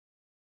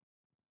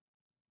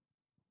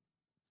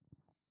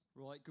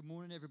Right, good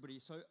morning, everybody.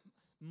 So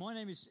my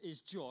name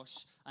is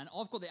Josh, and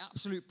I've got the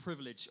absolute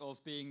privilege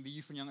of being the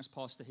youth and youngest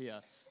pastor here,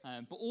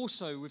 but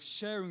also with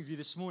sharing with you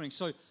this morning.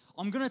 So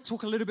I'm going to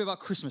talk a little bit about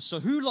Christmas. So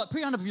put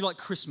your hand up if you like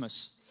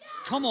Christmas.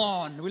 Come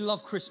on, we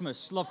love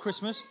Christmas. Love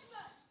Christmas.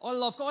 I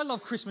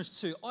love Christmas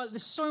too.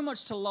 There's so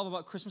much to love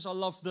about Christmas. I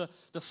love the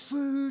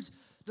food,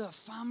 the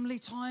family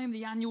time,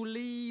 the annual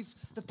leave,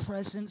 the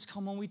presents.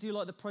 Come on, we do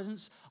like the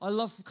presents. I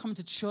love coming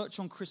to church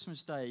on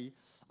Christmas Day.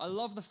 I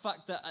love the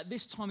fact that at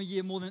this time of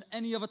year, more than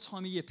any other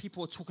time of year,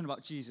 people are talking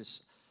about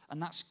Jesus.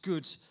 And that's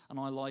good, and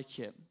I like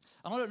it.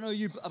 And I don't know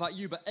about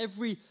you, but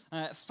every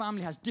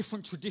family has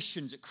different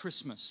traditions at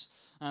Christmas.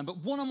 But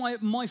one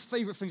of my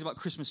favorite things about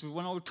Christmas was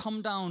when I would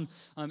come down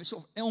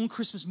sort of on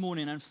Christmas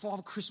morning, and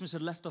Father Christmas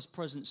had left us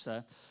presents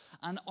there.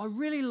 And I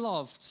really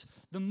loved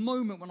the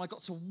moment when I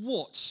got to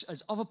watch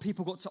as other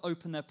people got to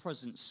open their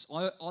presents.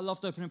 I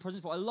loved opening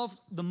presents, but I loved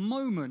the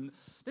moment.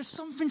 There's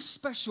something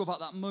special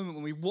about that moment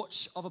when we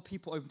watch other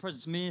people open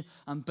presents. Me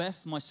and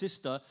Beth, my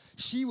sister,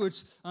 we would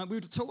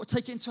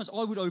take it in turns.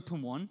 I would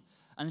open one,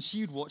 and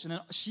she would watch, and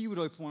then she would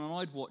open one, and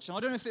I'd watch. And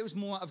I don't know if it was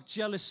more out of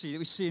jealousy that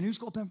we see, and who's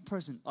got a better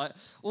present?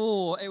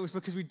 Or it was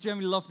because we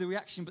generally love the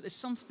reaction. But there's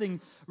something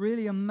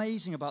really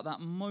amazing about that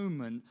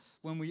moment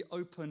when we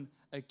open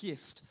a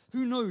gift.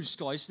 Who knows,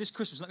 guys, this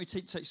Christmas, let me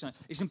take something.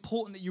 It's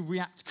important that you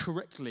react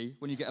correctly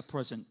when you get a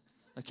present,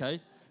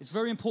 okay? It's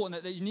very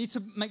important that you need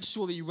to make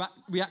sure that you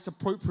react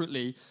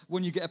appropriately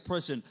when you get a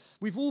present.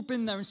 We've all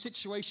been there in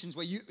situations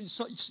where you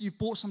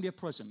bought somebody a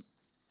present,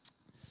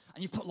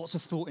 and you put lots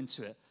of thought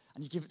into it,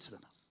 and you give it to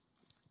them.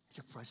 It's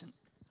a present.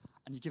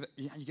 And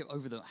you hand it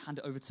over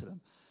to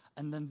them.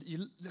 And then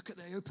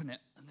they open it,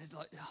 and they're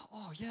like,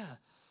 oh, yeah,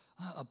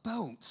 a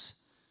belt.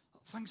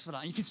 Thanks for that.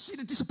 And you can see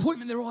the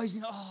disappointment in their eyes.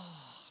 And you're like,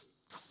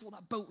 I thought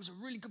that belt was a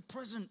really good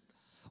present.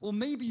 Or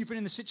maybe you've been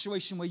in the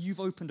situation where you've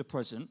opened a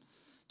present.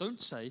 Don't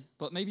say,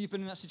 but maybe you've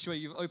been in that situation where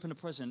you've opened a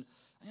present,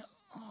 and you're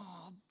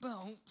like,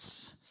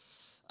 belt.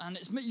 And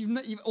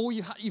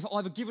you've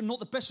either given not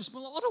the best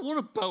response, like, I don't want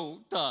a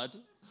belt, Dad.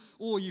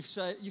 Or you've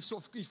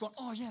gone,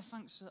 oh yeah,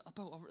 thanks, a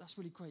belt, that's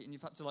really great, and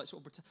you've had to sort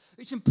of pretend.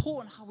 It's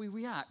important how we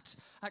react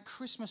at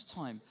Christmas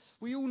time.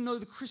 We all know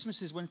the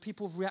Christmases when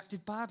people have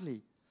reacted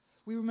badly.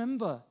 We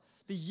remember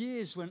the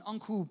years when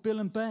Uncle Bill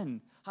and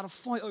Ben had a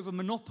fight over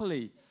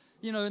Monopoly,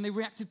 and they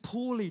reacted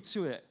poorly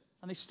to it,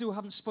 and they still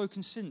haven't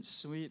spoken since,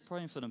 so we're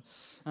praying for them.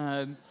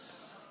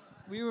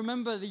 We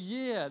remember the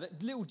year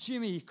that little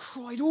Jimmy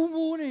cried all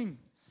morning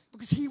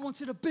because he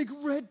wanted a big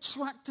red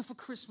tractor for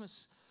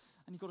Christmas,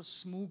 and he got a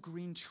small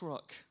green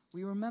truck.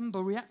 We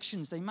remember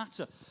reactions, they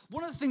matter.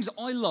 One of the things that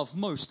I love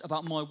most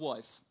about my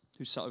wife,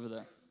 who's sat over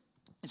there,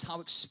 is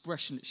how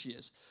expressionate she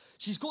is.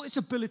 She's got this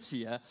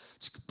ability to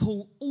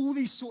pull all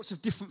these sorts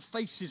of different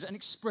faces and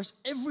express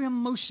every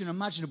emotion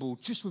imaginable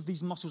just with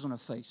these muscles on her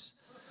face.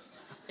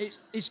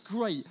 It's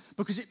great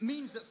because it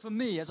means that for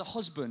me as a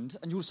husband,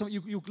 and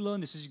you'll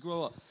learn this as you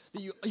grow up,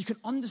 that you can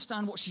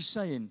understand what she's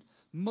saying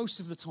most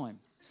of the time.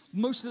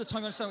 Most of the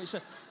time you understand what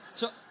she's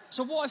saying.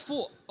 So what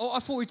I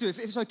thought we'd do, if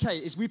it's okay,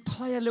 is we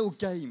play a little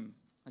game,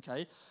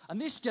 okay? And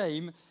this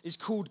game is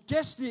called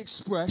Guess the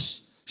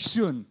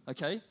Expression,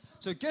 okay?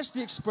 So guess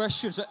the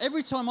expression. So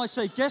every time I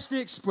say guess the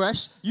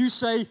expression, you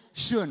say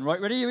shun, right?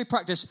 Ready? Here we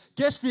practice.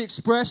 Guess the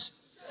expression.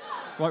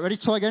 Right, ready?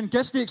 Try again.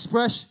 Guess the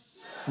expression.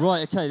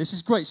 Right, okay, this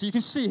is great. So you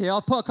can see here,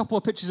 I'll put a couple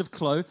of pictures of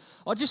Chloe.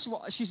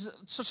 She's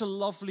such a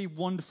lovely,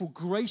 wonderful,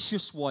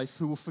 gracious wife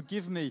who will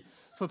forgive me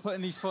for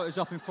putting these photos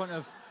up in front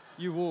of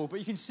you all. But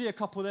you can see a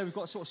couple there. We've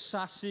got sort of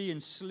sassy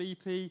and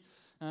sleepy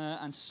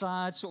and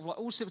sad, sort of like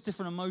all sorts of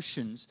different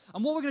emotions.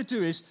 And what we're going to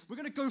do is we're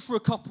going to go for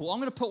a couple. I'm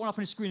going to put one up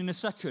on the screen in a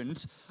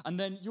second, and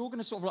then you're going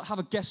to sort of like have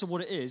a guess of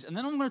what it is. And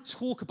then I'm going to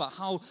talk about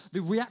how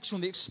the reaction,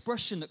 the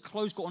expression that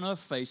Chloe's got on her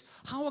face,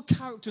 how a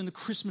character in the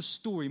Christmas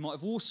story might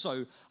have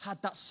also had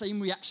that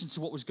same reaction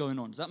to what was going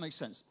on. Does that make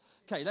sense?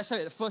 Okay, let's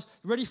say it first.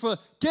 Ready for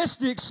guess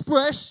the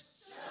expression?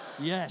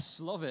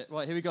 Yes, love it.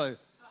 Right, here we go.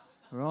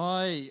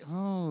 Right.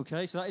 Oh,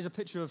 okay, so that is a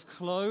picture of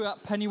Chloe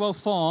at Pennywell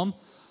Farm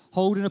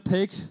holding a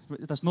pig.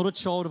 That's not a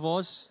child of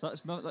ours.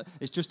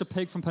 It's just a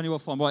pig from Pennywell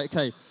Farm. Right,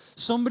 okay.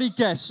 Somebody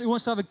guess. Who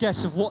wants to have a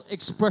guess of what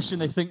expression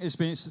they think it's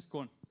been? Go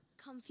on.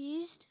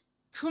 Confused.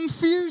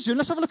 Confusion.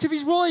 Let's have a look if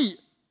he's right.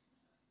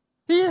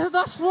 Yeah,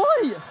 that's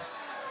right.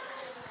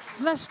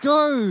 Let's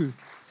go.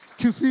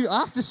 I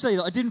have to say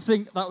that I didn't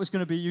think that was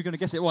going to be you going to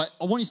guess it. Right,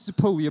 I want you to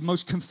pull your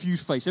most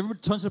confused face. Everybody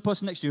turn to the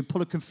person next to you and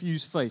pull a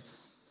confused face.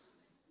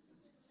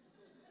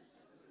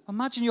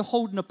 Imagine you're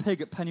holding a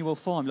pig at Pennywell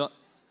Farm. You're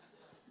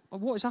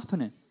like, what is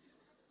happening?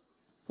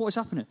 What is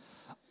happening?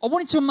 I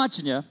want you to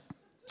imagine,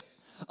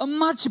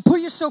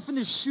 put yourself in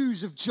the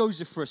shoes of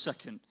Joseph for a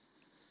second.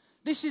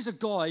 This is a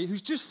guy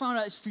who's just found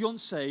out his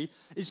fiancée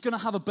is going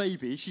to have a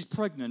baby. She's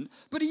pregnant.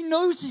 But he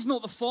knows he's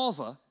not the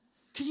father.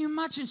 Can you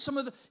imagine some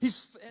of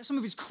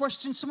his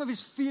questions, some of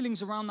his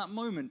feelings around that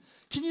moment?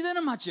 Can you then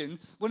imagine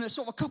when it's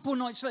sort of a couple of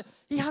nights later,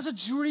 he has a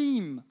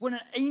dream when an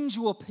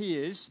angel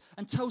appears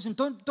and tells him,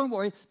 don't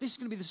worry, this is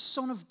going to be the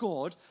Son of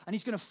God, and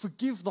he's going to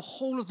forgive the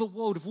whole of the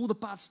world of all the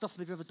bad stuff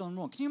they've ever done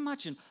wrong. Can you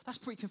imagine? That's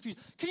pretty confusing.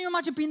 Can you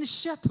imagine being the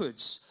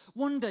shepherds?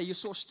 One day you're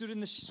sort of stood in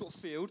the sort of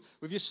field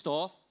with your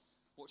staff,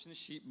 watching the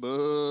sheep,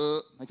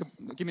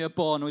 give me a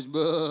bar noise,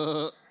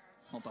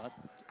 not bad,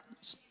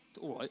 it's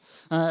all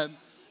right.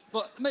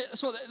 But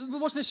so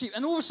watching the sheep,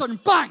 and all of a sudden,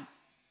 bang,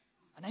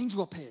 an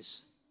angel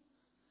appears.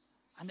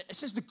 And it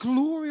says the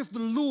glory of the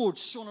Lord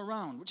shone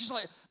around, which is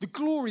like, the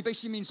glory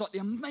basically means like the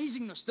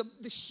amazingness,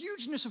 the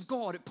hugeness of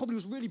God. It probably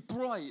was really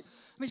bright.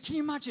 I mean, can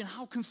you imagine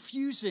how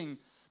confusing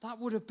that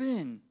would have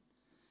been?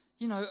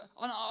 You know,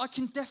 I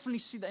can definitely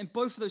see that in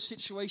both of those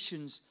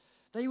situations,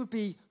 they would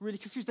be really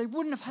confused. They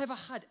wouldn't have ever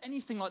had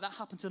anything like that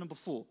happen to them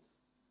before,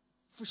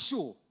 for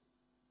sure.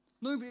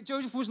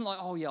 Joseph wasn't like,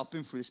 oh yeah, I've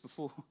been through this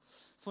before.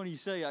 Funny you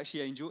say,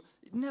 actually, angel.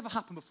 It never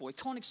happened before. He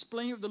can't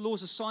explain it with the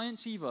laws of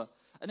science either.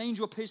 An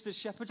angel appears to the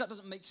shepherds. That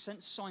doesn't make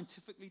sense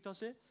scientifically,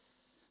 does it?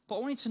 But I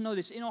want you to know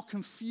this. In our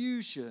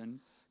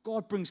confusion,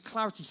 God brings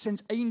clarity,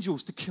 sends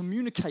angels to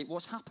communicate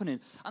what's happening.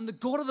 And the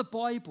God of the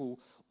Bible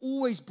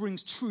always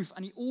brings truth,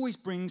 and he always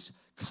brings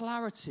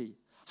clarity.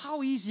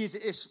 How easy is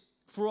it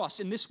for us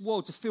in this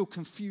world to feel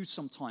confused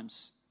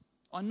sometimes?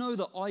 I know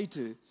that I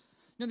do.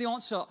 You know the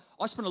answer,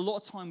 I spend a lot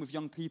of time with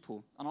young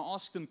people, and I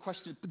ask them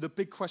questions, the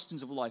big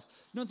questions of life.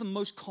 You know the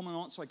most common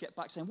answer I get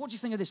back saying, what do you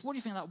think of this? What do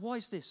you think of that? Why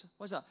is this?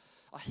 Why is that?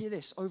 I hear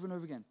this over and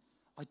over again.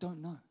 I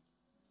don't know.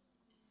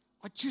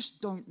 I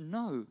just don't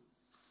know.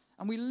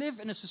 And we live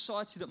in a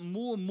society that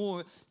more and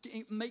more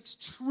it makes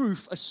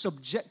truth a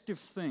subjective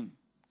thing.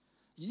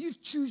 You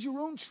choose your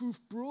own truth,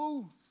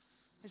 bro.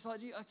 It's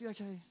like,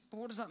 okay, but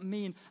what does that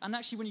mean? And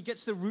actually, when you get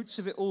to the roots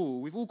of it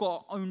all, we've all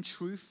got our own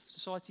truth,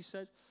 society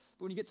says.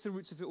 But when you get to the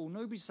roots of it all,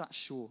 nobody's that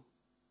sure.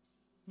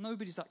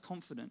 Nobody's that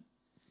confident.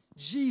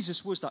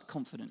 Jesus was that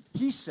confident.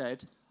 He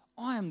said,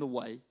 I am the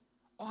way,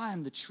 I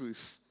am the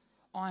truth,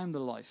 I am the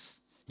life.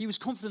 He was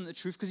confident in the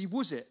truth because he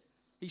was it.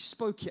 He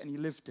spoke it and he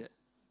lived it.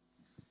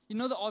 You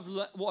know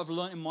that what I've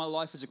learned in my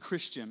life as a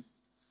Christian,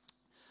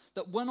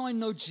 that when I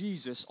know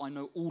Jesus, I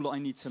know all that I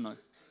need to know.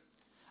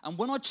 And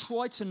when I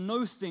try to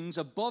know things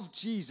above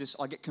Jesus,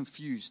 I get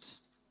confused.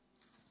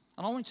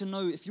 And I want you to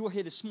know, if you're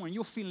here this morning,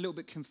 you're feeling a little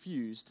bit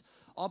confused,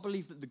 I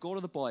believe that the God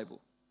of the Bible,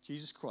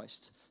 Jesus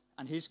Christ,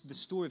 and the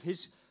story of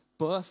his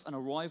birth and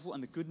arrival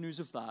and the good news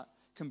of that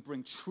can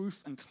bring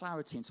truth and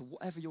clarity into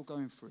whatever you're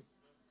going through.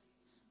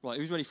 Right,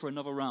 who's ready for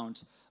another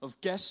round of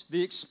Guess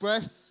the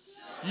Express?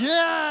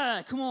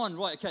 Yeah! Come on.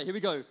 Right, okay, here we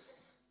go.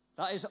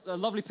 That is a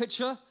lovely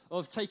picture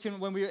of taken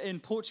when we were in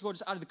Portugal.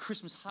 Just added the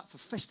Christmas hat for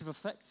festive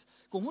effect.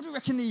 Go on, what do you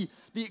reckon the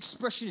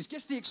expression is?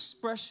 Guess the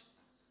expression.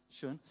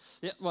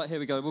 Yeah, right, here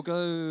we go. We'll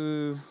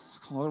go...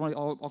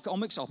 I'll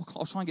mix it up.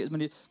 I'll try and get as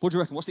many... What do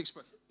you reckon? What's the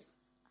expression?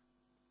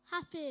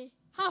 Happy.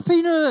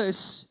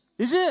 Happiness!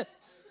 Is it?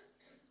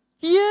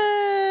 Yeah!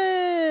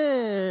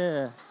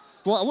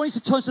 Right, I want you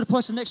to turn to the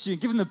person next to you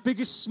and give them the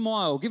biggest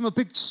smile. Give them a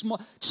big,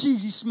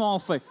 cheesy smile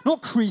face.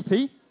 Not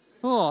creepy.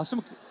 Oh,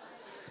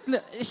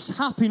 it's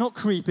happy, not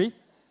creepy.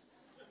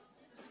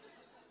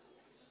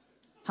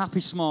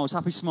 Happy smiles,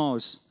 happy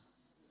smiles.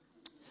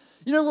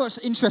 You know what's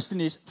interesting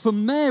is, for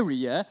Mary,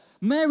 yeah,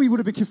 Mary would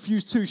have been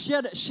confused too. She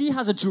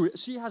has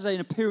an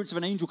appearance of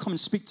an angel come and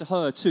speak to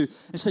her too,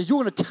 and says,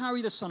 you're going to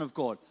carry the Son of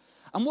God.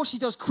 And what she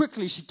does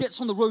quickly, she gets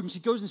on the road and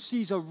she goes and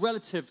sees her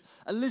relative,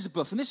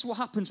 Elizabeth. And this is what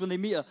happens when they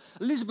meet her.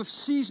 Elizabeth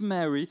sees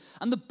Mary,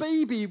 and the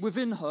baby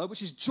within her,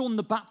 which is John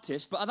the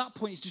Baptist, but at that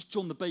point he's just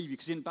John the baby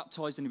because he hadn't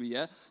baptized anybody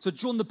yet. So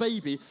John the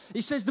baby,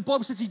 the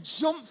Bible says he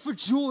jumped for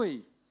joy.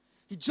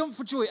 He jumped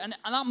for joy, and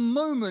at that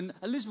moment,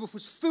 Elizabeth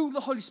was filled with the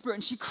Holy Spirit,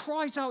 and she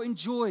cries out in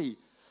joy.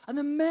 And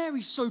then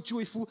Mary's so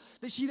joyful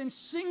that she then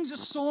sings a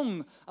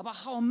song about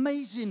how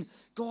amazing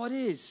God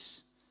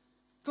is.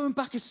 Going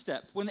back a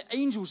step, when the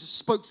angels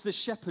spoke to the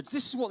shepherds,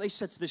 this is what they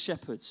said to the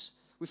shepherds.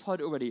 We've heard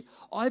it already.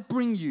 I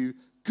bring you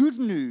good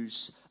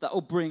news that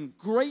will bring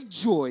great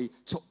joy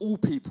to all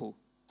people.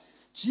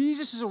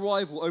 Jesus'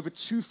 arrival over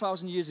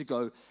 2,000 years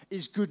ago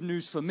is good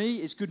news for me.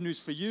 It's good news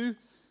for you.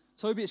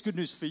 Toby, it's good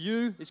news for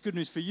you. It's good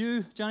news for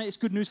you. Janet, it's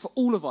good news for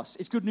all of us.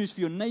 It's good news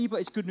for your neighbor.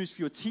 It's good news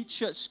for your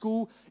teacher at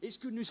school. It's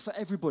good news for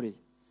everybody.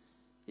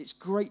 It's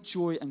great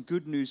joy and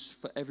good news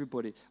for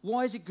everybody.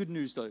 Why is it good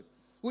news, though?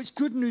 Well, it's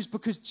good news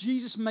because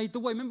Jesus made the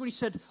way. Remember when he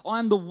said, I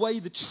am the way,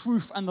 the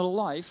truth, and the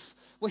life?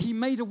 Well, he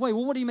made a way.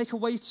 Well, what did he make a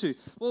way to?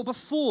 Well,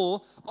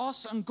 before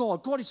us and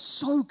God is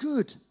so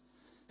good.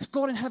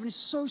 God in heaven is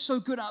so, so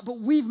good at it, but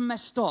we've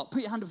messed up.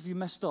 Put your hand up if you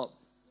messed up.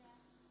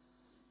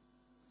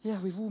 Yeah,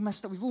 we've all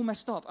messed up. We've all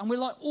messed up. And we're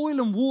like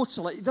oil and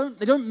water. Like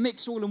they don't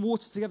mix oil and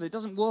water together. It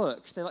doesn't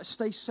work. They like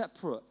stay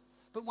separate.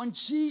 But when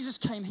Jesus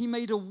came, he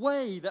made a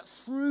way that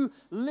through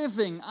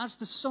living as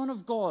the Son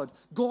of God,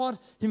 God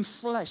in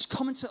flesh,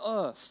 coming to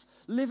earth,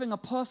 living a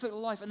perfect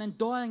life, and then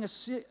dying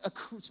a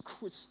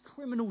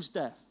criminal's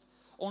death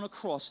on a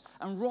cross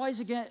and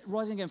rising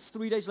again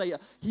 3 days later,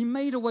 he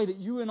made a way that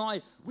you and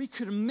I, we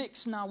could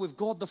mix now with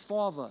God the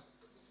Father.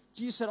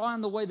 Jesus said, I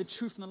am the way, the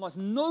truth, and the life.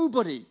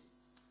 Nobody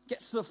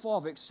gets to the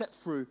Father except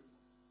through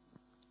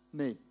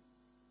me.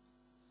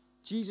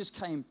 Jesus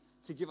came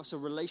to give us a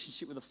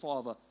relationship with the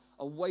Father,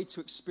 a way to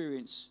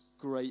experience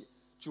great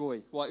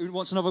joy. Right, who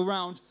wants another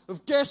round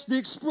of Guess the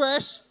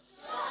Express?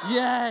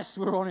 Yes,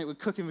 we're on it. We're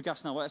cooking with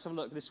gas now. Right, let's have a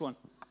look at this one.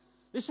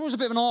 This one's a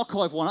bit of an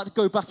archive one. I had to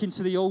go back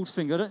into the old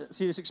thing. I don't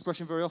see this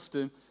expression very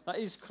often. That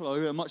is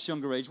Chloe, at a much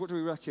younger age. What do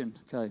we reckon?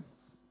 Okay,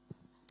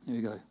 here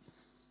we go.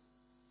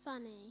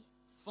 Funny.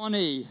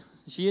 Funny.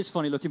 She is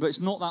funny looking, but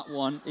it's not that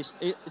one. It's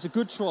a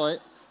good try.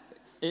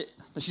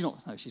 She's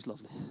not. No, she's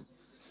lovely.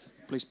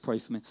 Please pray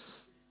for me.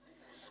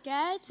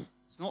 Scared?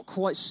 It's not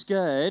quite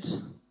scared.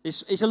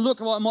 It's a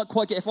look like I might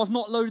quite get if I've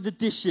not loaded the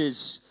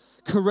dishes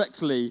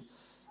correctly.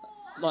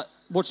 Like,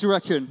 what do you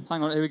reckon?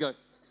 Hang on, here we go.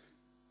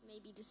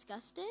 Maybe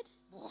disgusted?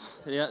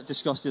 Yeah,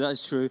 disgusted, that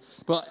is true.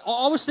 But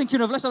I was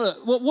thinking of, let's have a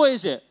look. What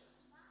is it?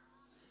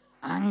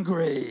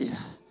 Angry.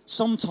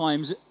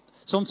 Sometimes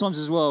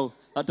as well,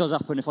 that does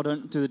happen if I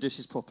don't do the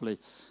dishes properly.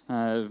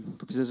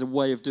 Because there's a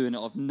way of doing it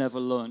I've never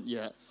learnt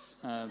yet.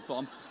 But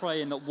I'm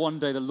praying that one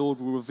day the Lord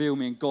will reveal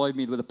me and guide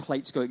me where the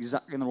plates go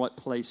exactly in the right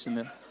place.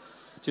 And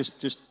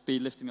just be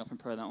lifting me up in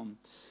prayer, that one.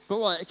 But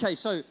right, okay,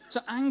 so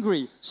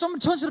angry. Someone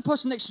turn to the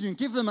person next to you and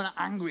give them an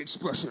angry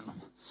expression.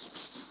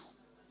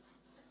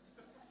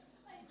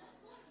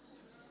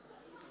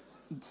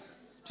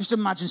 Just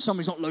imagine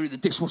somebody's not loaded the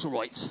dishwasher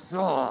right.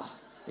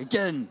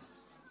 Again.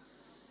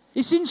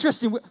 It's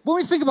interesting. When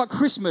we think about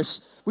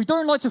Christmas, we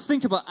don't like to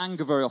think about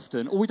anger very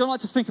often, or we don't like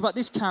to think about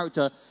this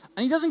character,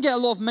 and he doesn't get a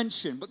lot of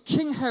mention, but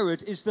King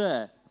Herod is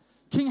there.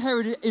 King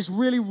Herod is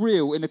really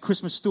real in the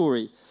Christmas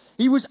story.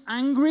 He was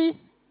angry.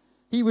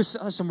 There's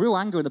some real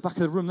anger in the back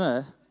of the room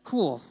there.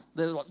 Cool.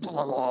 They're like,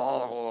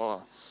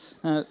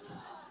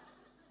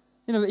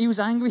 he was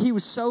angry. He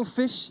was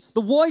selfish.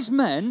 The wise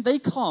men, they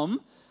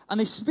come and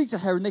they speak to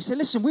Herod and they say,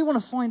 listen, we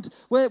want to find,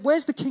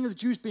 where's the king of the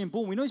Jews being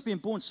born? We know he's being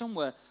born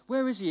somewhere.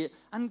 Where is he?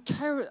 And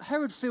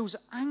Herod feels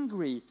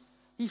angry.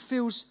 He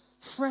feels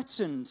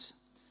threatened.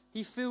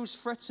 He feels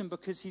threatened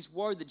because he's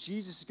worried that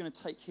Jesus is going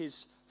to take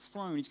his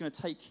throne. He's going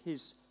to take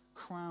his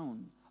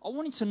crown. I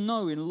want you to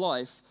know in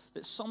life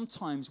that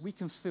sometimes we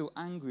can feel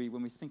angry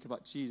when we think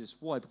about Jesus.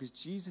 Why? Because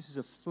Jesus is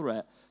a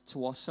threat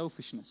to our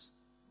selfishness.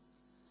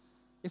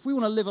 If we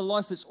want to live a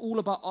life that's all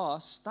about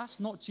us, that's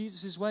not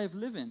Jesus' way of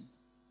living.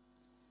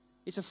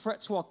 It's a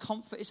threat to our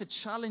comfort. It's a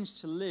challenge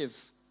to live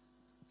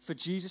for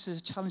Jesus. It's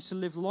a challenge to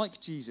live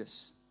like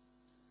Jesus.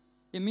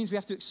 It means we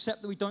have to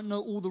accept that we don't know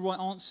all the right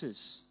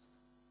answers.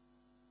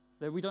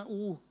 That we don't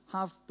all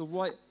have the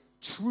right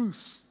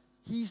truth.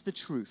 He's the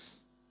truth.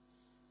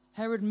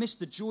 Herod missed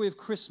the joy of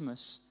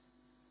Christmas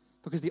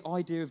because the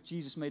idea of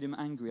Jesus made him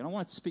angry. And I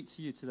want to speak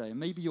to you today. And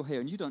maybe you're here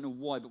and you don't know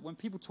why, but when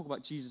people talk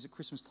about Jesus at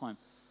Christmas time,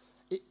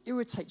 it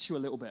irritates you a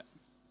little bit.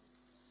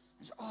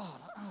 It's, I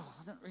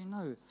don't really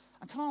know.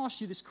 And can I ask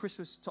you this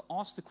Christmas to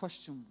ask the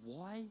question,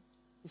 why,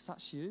 if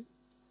that's you?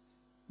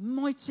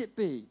 Might it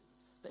be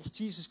that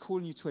Jesus is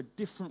calling you to a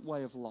different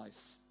way of life,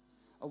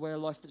 a way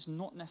of life that's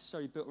not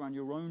necessarily built around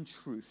your own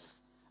truth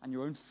and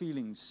your own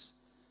feelings,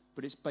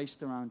 but it's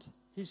based around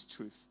his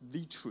truth,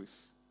 the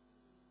truth?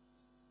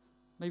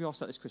 Maybe I'll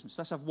start this Christmas.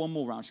 Let's have one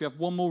more round. Should we have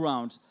one more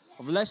round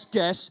of Let's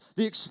Guess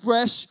the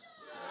Express?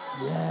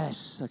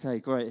 Yes. Okay,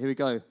 great. Here we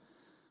go.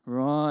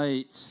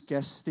 Right.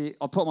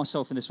 I'll put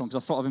myself in this one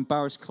because I thought I've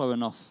embarrassed Chloe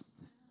enough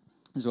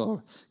as well.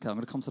 Okay, I'm going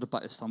to come to the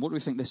back this time. What do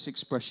we think this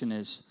expression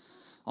is?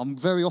 I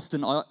very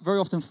often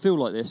feel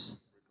like this.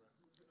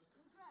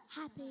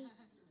 Happy.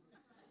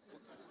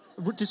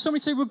 Did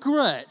somebody say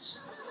regret?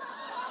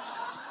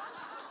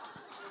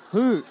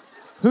 Who?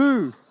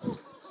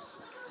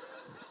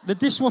 The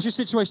dishwasher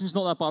situation is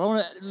not that bad. I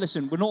want to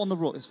listen. We're not on the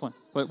rock. It's fine.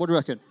 Wait, what do you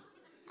reckon?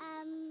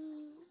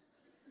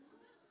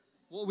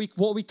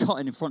 What are we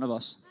cutting in front of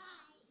us?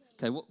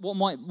 Okay. What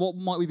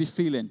might we be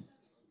feeling?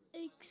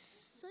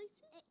 Excited.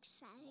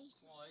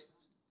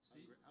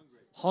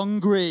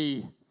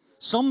 Hungry.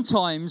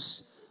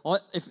 Sometimes,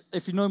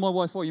 if you know my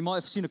wife well, you might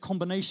have seen a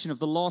combination of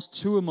the last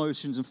two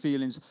emotions and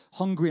feelings,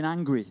 hungry and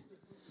angry.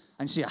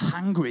 And you see a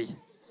hangry.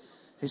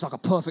 It's like a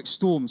perfect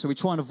storm, so we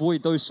try and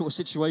avoid those sort of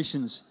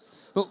situations.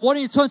 But why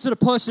don't you turn to the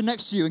person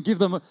next to you and give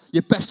them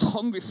your best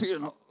hungry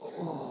feeling?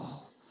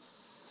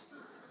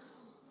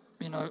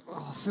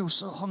 I feel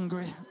so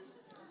hungry.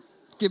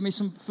 Give me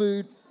some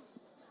food.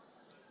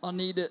 I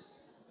need it.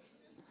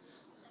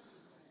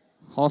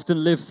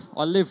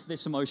 I live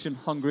this emotion,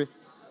 hungry.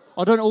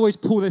 I don't always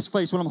pull this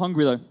face when I'm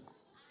hungry, though.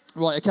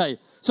 Right, okay.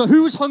 So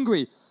who was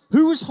hungry?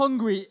 Who was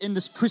hungry in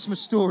this Christmas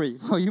story?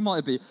 Well, you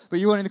might be, but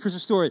you weren't in the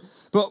Christmas story.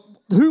 But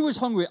who was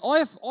hungry?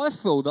 I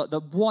feel that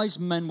the wise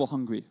men were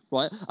hungry,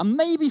 right? And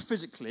maybe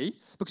physically,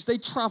 because they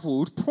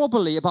traveled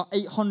probably about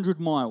 800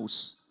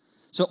 miles.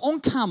 So on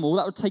camel,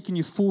 that would have taken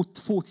you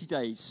 40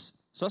 days.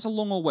 So that's a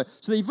long old way.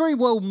 So they very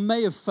well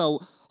may have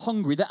felt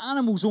hungry. The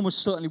animals almost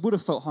certainly would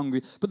have felt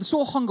hungry. But the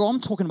sort of hunger I'm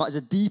talking about is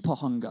a deeper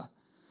hunger.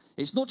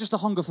 It's not just a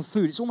hunger for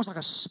food. It's almost like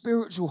a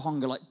spiritual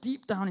hunger, like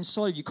deep down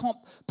inside of you. You can't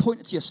point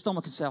it to your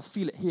stomach and say, I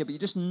feel it here, but you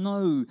just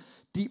know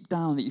deep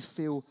down that you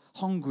feel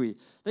hungry.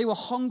 They were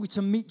hungry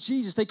to meet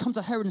Jesus. They come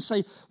to Herod and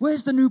say,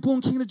 where's the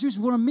newborn King of the Jews?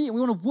 We want to meet him.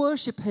 We want to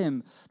worship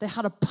him. They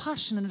had a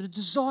passion and a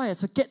desire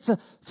to get to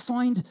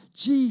find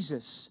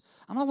Jesus.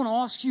 And I want to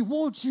ask you,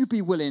 what would you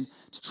be willing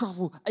to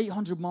travel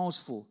 800 miles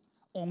for?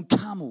 On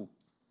camel.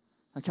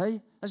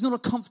 Okay? That's not a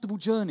comfortable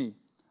journey.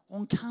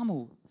 On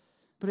camel.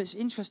 But it's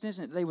interesting,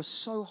 isn't it? They were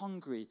so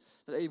hungry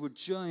that they would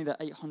journey that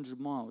 800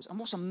 miles. And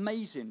what's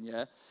amazing,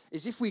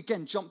 is if we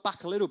again jump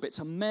back a little bit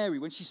to Mary,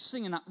 when she's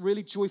singing that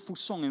really joyful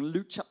song in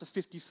Luke chapter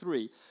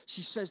 53,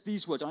 she says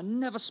these words. I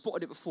never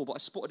spotted it before, but I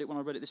spotted it when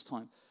I read it this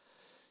time.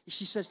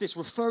 She says this,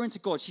 referring to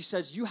God, she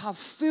says, you have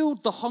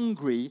filled the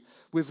hungry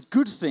with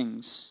good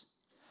things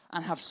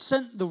and have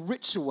sent the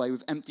rich away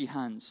with empty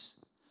hands.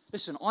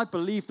 Listen, I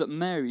believe that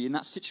Mary in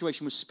that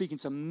situation was speaking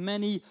to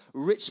many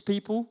rich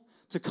people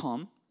to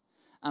come,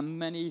 and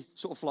many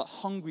sort of like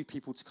hungry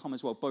people to come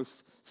as well,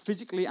 both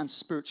physically and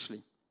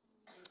spiritually.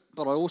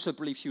 But I also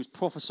believe she was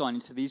prophesying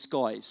to these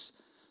guys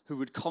who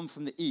would come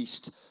from the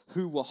east,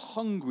 who were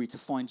hungry to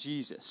find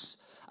Jesus,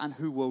 and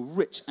who were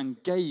rich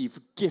and gave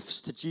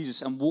gifts to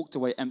Jesus and walked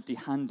away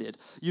empty-handed.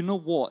 You know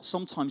what?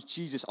 Sometimes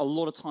Jesus, a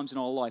lot of times in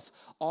our life,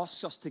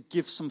 asks us to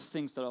give some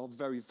things that are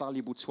very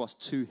valuable to us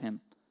to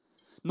him.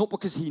 Not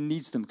because he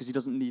needs them, because he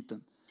doesn't need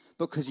them,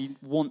 because he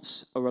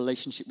wants a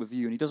relationship with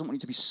you, and he doesn't want you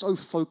to be so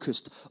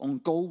focused on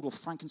gold or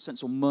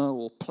frankincense or myrrh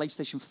or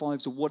PlayStation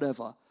 5s or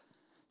whatever.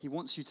 He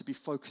wants you to be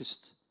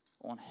focused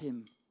on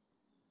him.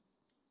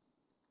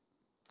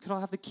 Could I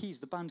have the keys?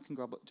 The band can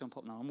jump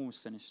up now. I'm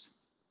almost finished.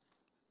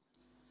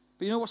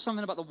 But you know what's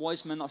something about the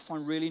wise men that I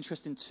find really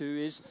interesting too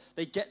is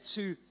they get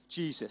to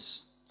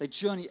Jesus. They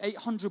journey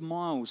 800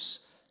 miles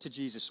to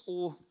Jesus,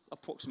 or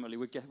approximately,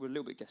 we're a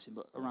little bit guessing,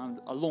 but around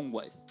a long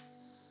way.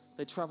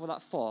 They travel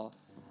that far.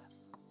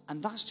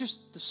 And that's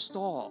just the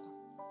start.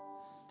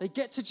 They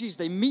get to Jesus.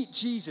 They meet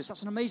Jesus.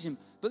 That's amazing.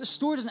 But the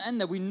story doesn't end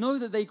there. We know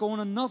that they go on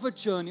another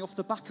journey off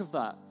the back of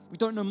that. We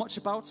don't know much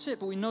about it,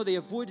 but we know they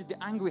avoided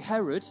the angry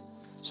Herod,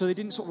 so they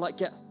didn't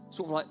get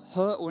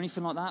hurt or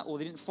anything like that, or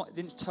they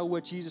didn't tell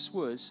where Jesus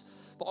was.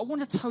 But I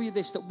want to tell you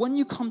this, that when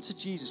you come to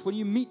Jesus, when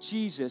you meet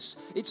Jesus,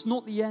 it's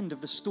not the end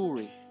of the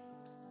story.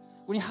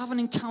 When you have an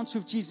encounter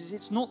with Jesus,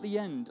 it's not the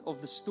end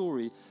of the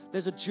story.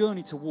 There's a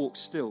journey to walk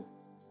still.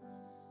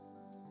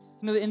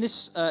 You know, in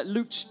this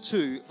Luke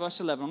 2, verse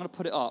 11, I'm going to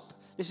put it up.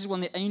 This is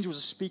when the angels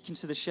are speaking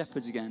to the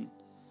shepherds again.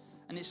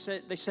 And they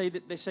say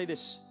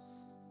this,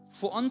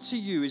 for unto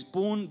you is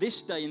born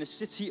this day in the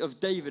city of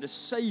David a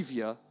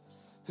Savior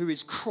who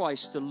is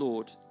Christ the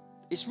Lord.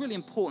 It's really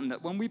important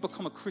that when we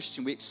become a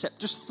Christian, we accept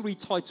just 3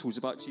 titles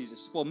about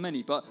Jesus. Well,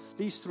 many, but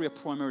these 3 are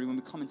primarily when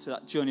we come into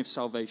that journey of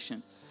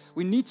salvation.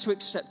 We need to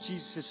accept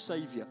Jesus as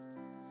Savior,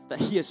 that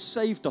he has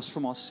saved us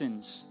from our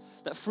sins,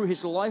 that through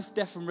his life,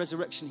 death, and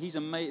resurrection, he's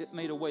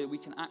made a way that we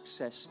can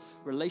access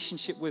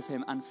relationship with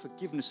him and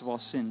forgiveness of our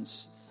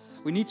sins.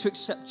 We need to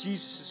accept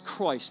Jesus as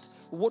Christ.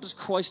 Well, what does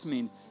Christ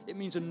mean? It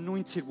means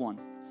anointed one.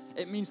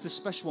 It means the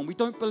special one. We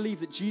don't believe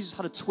that Jesus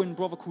had a twin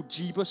brother called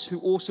Jebus, who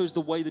also is the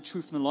way, the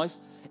truth, and the life.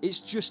 It's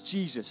just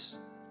Jesus.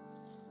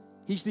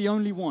 He's the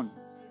only one.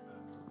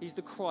 He's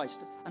the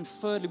Christ. And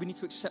thirdly, we need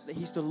to accept that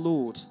he's the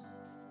Lord.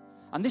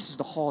 And this is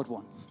the hard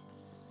one.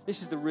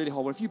 This is the really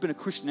hard one. If you've been a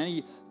Christian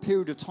any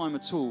period of time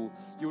at all,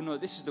 you'll know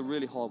this is the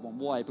really hard one.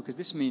 Why? Because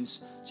this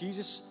means,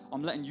 Jesus,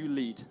 I'm letting you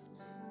lead.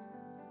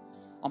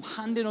 I'm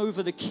handing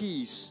over the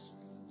keys.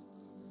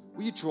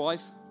 Will you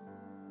drive?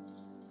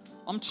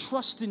 I'm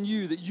trusting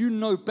you that you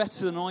know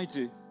better than I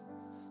do.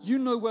 You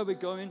know where we're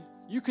going.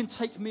 You can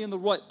take me in the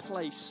right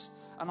place.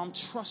 And I'm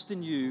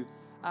trusting you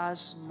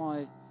as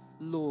my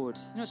Lord.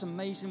 You know, it's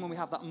amazing when we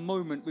have that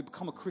moment, we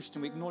become a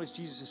Christian, we acknowledge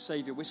Jesus as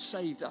Savior. We're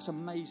saved. That's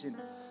amazing.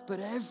 But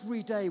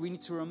every day we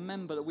need to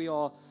remember that we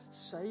are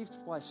saved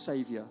by a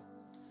Savior.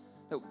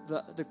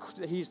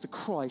 That he is the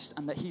Christ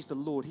and that he's the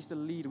Lord. He's the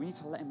leader. We need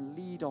to let him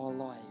lead our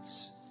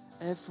lives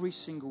every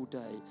single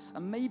day.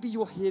 And maybe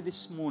you're here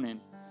this morning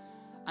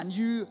and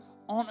you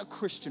aren't a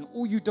Christian,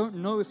 or you don't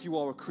know if you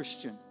are a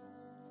Christian,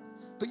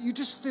 but you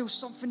just feel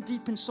something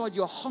deep inside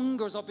your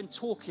hunger as I've been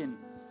talking.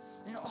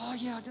 You know,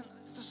 there's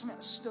something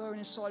that's stirring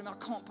inside me.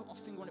 I can't put my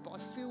finger on it, but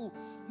I feel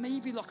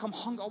maybe like I'm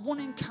hungry. I want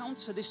to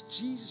encounter this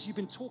Jesus you've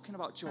been talking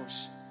about,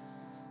 Josh.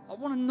 I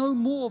want to know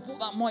more of what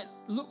that might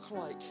look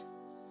like.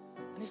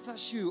 And if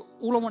that's you,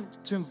 all I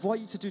want to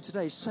invite you to do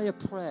today is say a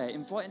prayer,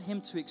 inviting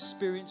him to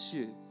experience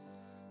you,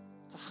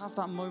 to have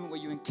that moment where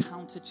you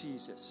encounter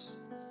Jesus.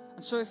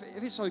 And so if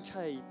it's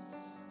okay,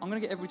 I'm going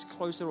to get everybody to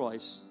close their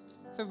eyes.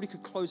 If everybody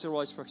could close their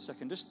eyes for a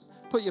second, just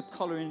put your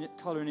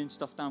colouring in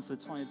stuff down for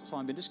the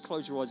time being. Just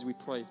close your eyes as we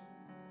pray.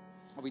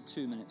 It'll be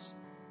 2 minutes.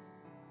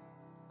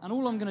 And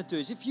all I'm going to do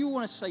is, if you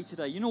want to say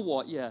today, you know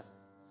what,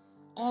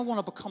 I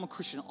want to become a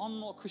Christian. I'm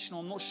not a Christian.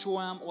 I'm not sure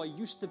I am, or I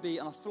used to be,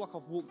 and I feel like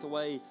I've walked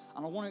away,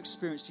 and I want to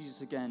experience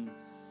Jesus again.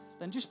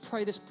 Then just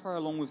pray this prayer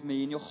along with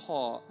me in your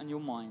heart and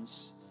your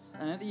minds.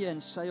 And at the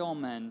end, say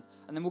amen.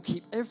 And then we'll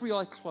keep every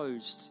eye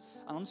closed.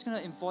 And I'm just going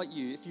to invite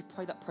you, if you've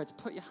prayed that prayer, to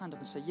put your hand up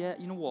and say, yeah,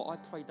 you know what, I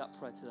prayed that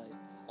prayer today.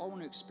 I want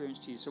to experience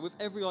Jesus. So with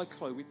every eye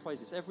closed, we pray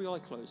this, every eye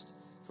closed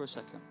for a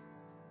second.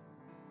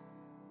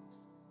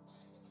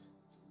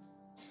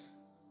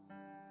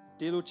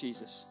 Dear Lord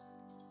Jesus,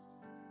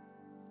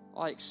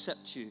 I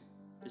accept you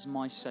as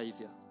my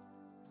Savior.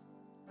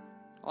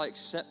 I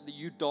accept that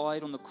you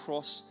died on the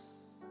cross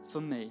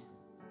for me.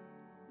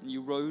 And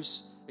you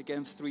rose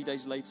again 3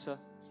 days later.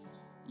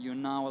 You're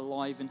now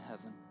alive in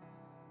heaven.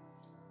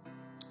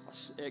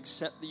 I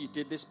accept that you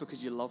did this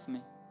because you love me.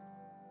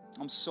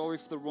 I'm sorry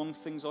for the wrong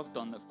things I've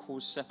done that have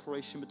caused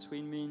separation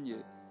between me and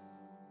you.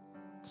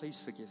 Please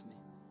forgive me.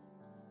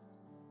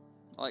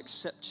 I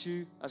accept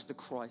you as the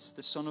Christ,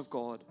 the Son of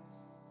God,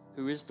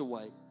 who is the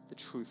way, the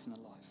truth, and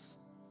the life.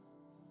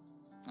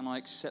 And I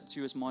accept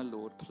you as my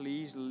Lord.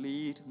 Please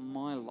lead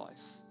my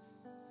life.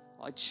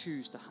 I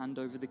choose to hand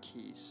over the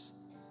keys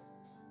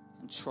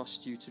and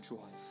trust you to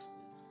drive.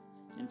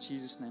 In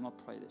Jesus' name I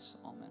pray this.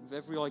 Amen. With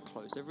every eye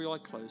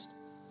closed,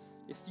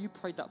 if you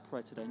prayed that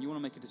prayer today and you want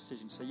to make a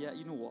decision, say, yeah,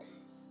 you know what?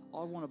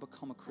 I want to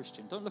become a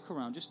Christian. Don't look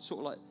around, just sort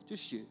of like,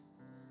 just you.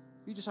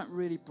 You just aren't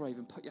really brave,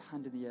 and put your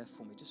hand in the air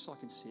for me, just so I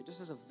can see it,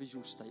 just as a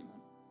visual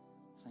statement.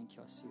 Thank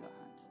you. I see that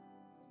hand.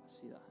 I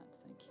see that hand.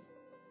 Thank you.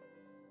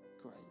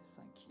 Great.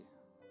 Thank you.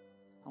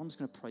 I'm just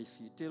going to pray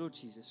for you. Dear Lord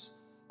Jesus,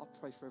 I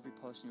pray for every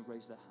person who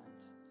raised their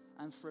hand,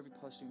 and for every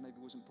person who maybe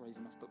wasn't brave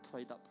enough but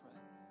prayed that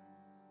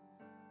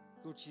prayer.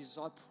 Lord Jesus,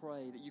 I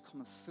pray that you come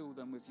and fill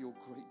them with your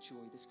great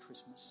joy this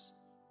Christmas.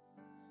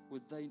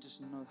 Would they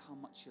just know how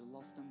much you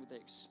love them? Would they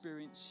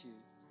experience you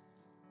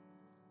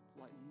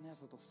like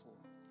never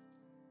before?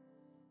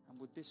 And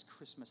would this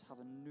Christmas have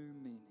a new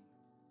meaning?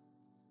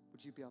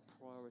 Would you be our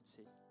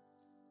priority?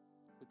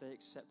 Would they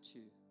accept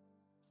you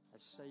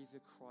as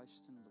Savior,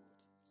 Christ, and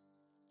Lord?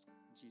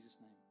 In Jesus'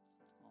 name,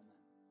 amen.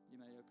 You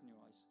may open your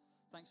eyes.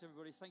 Thanks,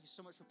 everybody. Thank you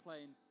so much for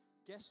playing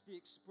Guess the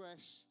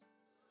Express.